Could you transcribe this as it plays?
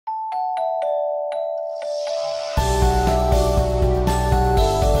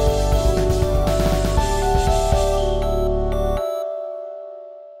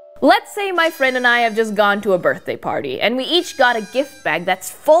Let's say my friend and I have just gone to a birthday party, and we each got a gift bag that's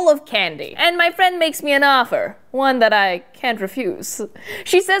full of candy. And my friend makes me an offer, one that I can't refuse.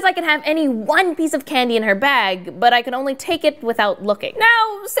 She says I can have any one piece of candy in her bag, but I can only take it without looking.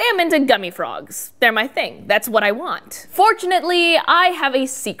 Now, say I'm into gummy frogs. They're my thing. That's what I want. Fortunately, I have a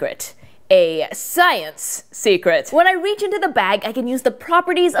secret. A science secret. When I reach into the bag, I can use the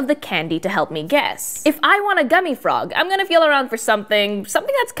properties of the candy to help me guess. If I want a gummy frog, I'm gonna feel around for something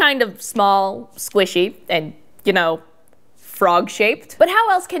that's kind of small, squishy, and, you know, frog-shaped. But how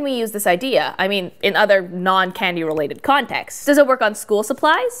else can we use this idea? I mean, in other non-candy related contexts. Does it work on school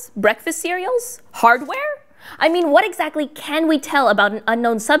supplies? Breakfast cereals? Hardware? I mean, what exactly can we tell about an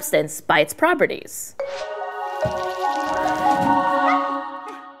unknown substance by its properties?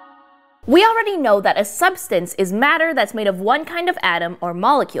 We already know that a substance is matter that's made of one kind of atom or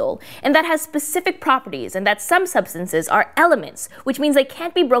molecule, and that has specific properties, and that some substances are elements, which means they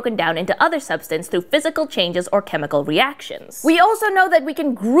can't be broken down into other substances through physical changes or chemical reactions. We also know that we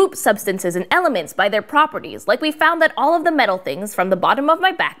can group substances and elements by their properties, like we found that all of the metal things from the bottom of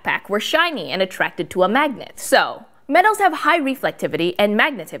my backpack were shiny and attracted to a magnet. So, metals have high reflectivity and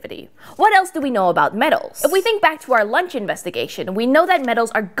magnetivity. What else do we know about metals? If we think back to our lunch investigation, we know that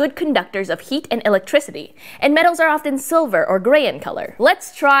metals are good conductors of heat and electricity, and metals are often silver or gray in color.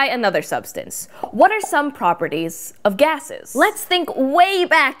 Let's try another substance. What are some properties of gases? Let's think way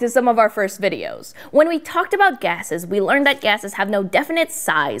back to some of our first videos. When we talked about gases, we learned that gases have no definite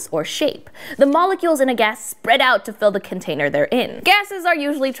size or shape. The molecules in a gas spread out to fill the container they're in. Gases are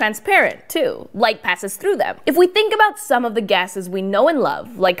usually transparent, too. Light passes through them. If we think about some of the gases we know and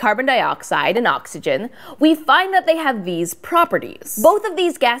love, like carbon dioxide and oxygen, we find that they have these properties. Both of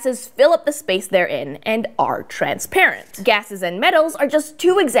these gases fill up the space they're in and are transparent. Gases and metals are just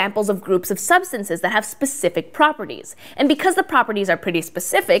two examples of groups of substances that have specific properties. And because the properties are pretty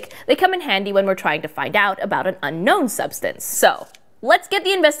specific, they come in handy when we're trying to find out about an unknown substance. So, let's get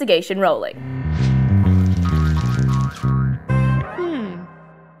the investigation rolling.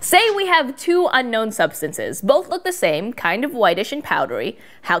 Say we have two unknown substances. Both look the same, kind of whitish and powdery.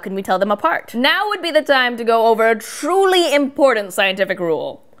 How can we tell them apart? Now would be the time to go over a truly important scientific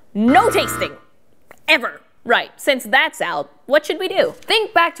rule. No tasting. Ever. Right, since that's out, what should we do?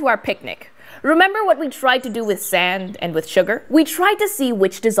 Think back to our picnic. Remember what we tried to do with sand and with sugar? We tried to see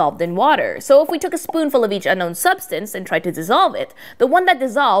which dissolved in water. So if we took a spoonful of each unknown substance and tried to dissolve it, the one that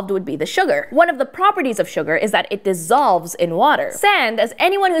dissolved would be the sugar. One of the properties of sugar is that it dissolves in water. Sand, as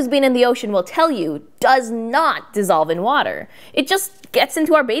anyone who's been in the ocean will tell you, does not dissolve in water. It just gets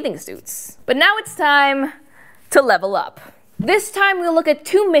into our bathing suits. But now it's time to level up. This time we'll look at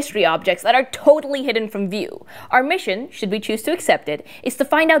two mystery objects that are totally hidden from view. Our mission, should we choose to accept it, is to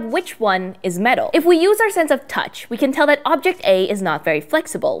find out which one is metal. If we use our sense of touch, we can tell that object A is not very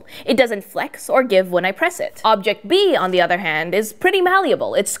flexible. It doesn't flex or give when I press it. Object B, on the other hand, is pretty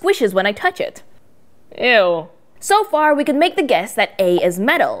malleable. It squishes when I touch it. Ew. So far, we can make the guess that A is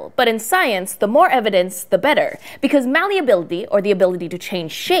metal, but in science, the more evidence, the better, because malleability, or the ability to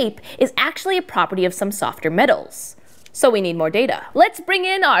change shape, is actually a property of some softer metals. So we need more data. Let's bring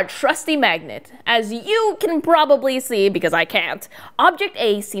in our trusty magnet. As you can probably see, because I can't, object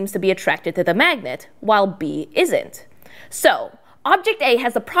A seems to be attracted to the magnet, while B isn't. So, object A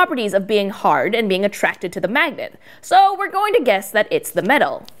has the properties of being hard and being attracted to the magnet. So we're going to guess that it's the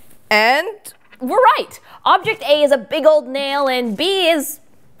metal. And we're right! Object A is a big old nail and B is,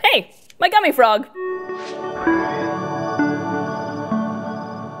 hey, my gummy frog.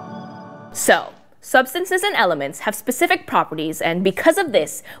 So, substances and elements have specific properties, and because of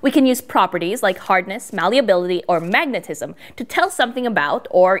this, we can use properties like hardness, malleability, or magnetism to tell something about,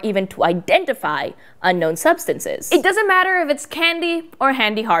 or even to identify, unknown substances. It doesn't matter if it's candy or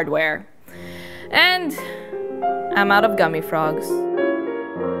handy hardware. And I'm out of gummy frogs.